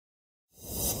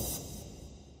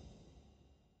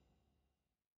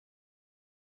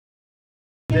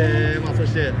そ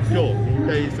して今日引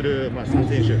退する3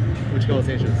選手、内川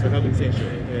選手、坂口選手、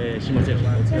嶋選手、お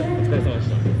疲れ様で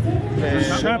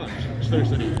した。一人一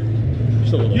人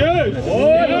一言。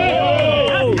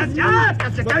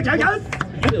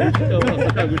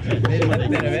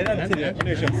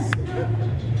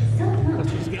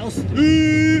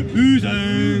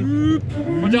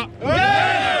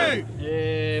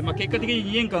結果的に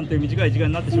2年間という短い時間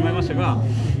になってしまいましたが、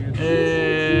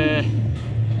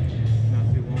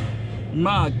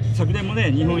昨年も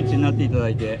ね日本一になっていただ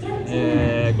いて、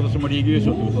今年もリーグ優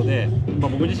勝ということで、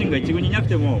僕自身が一軍にいなく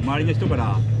ても周りの人か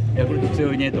らヤクルト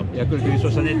強いねと、ヤクルト優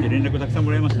勝したねっていう連絡をたくさん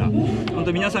もらいました。本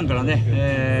当皆さんから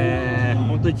ね、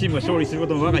本当にチームが勝利するこ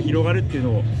との輪が広がるっていうの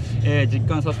を、実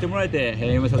感させてもらえて、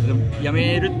や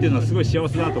めるっていうのはすごい幸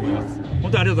せだなと思います。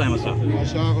本当にありがとうございました。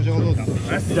こちらこ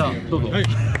そ。じゃあどうぞ。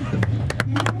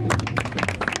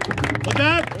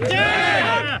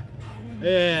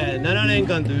7年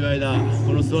間という間、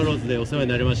このスワローズでお世話に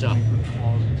なりました。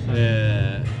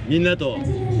みんなと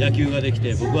野球ができ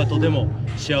て僕はとても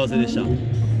幸せでした。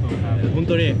本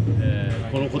当に、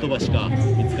この言葉しか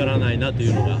見つからないなとい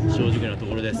うのが正直なと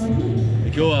ころです。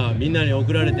今日はみんなに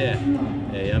送られて、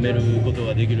辞めること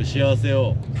ができる幸せ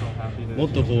をもっ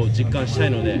と実感した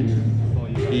いので、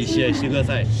いい試合してくだ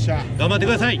さい。頑張って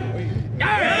ください。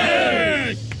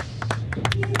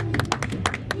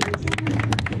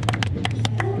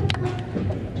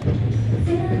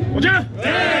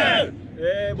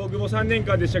僕も3年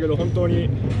間でしたけど、本当に、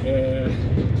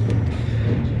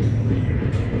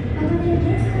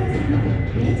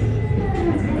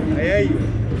早い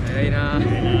な。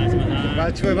バ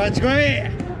ッチコイバッチコイ。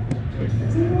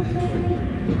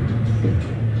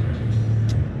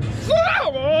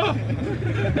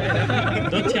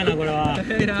どっちかなこれは。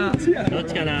どっ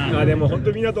ちかな。でも本当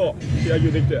にみんなと野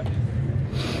球できて、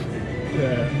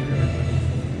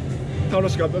楽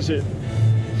しかったし、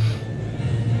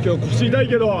今日腰痛い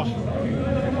けど、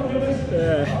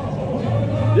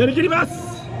やりきります。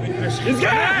いつか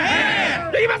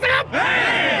できますよ。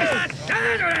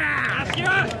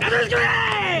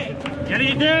やり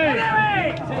きって。よか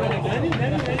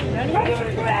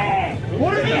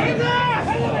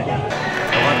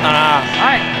ったな。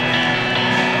はい。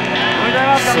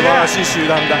素晴らしい集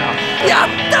団だよ。やっ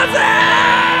たぜ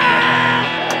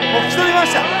ー。もう引き取りま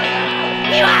した。い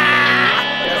わー。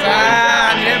さ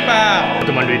あ2連覇。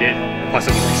満塁でファース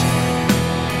トゴロでした。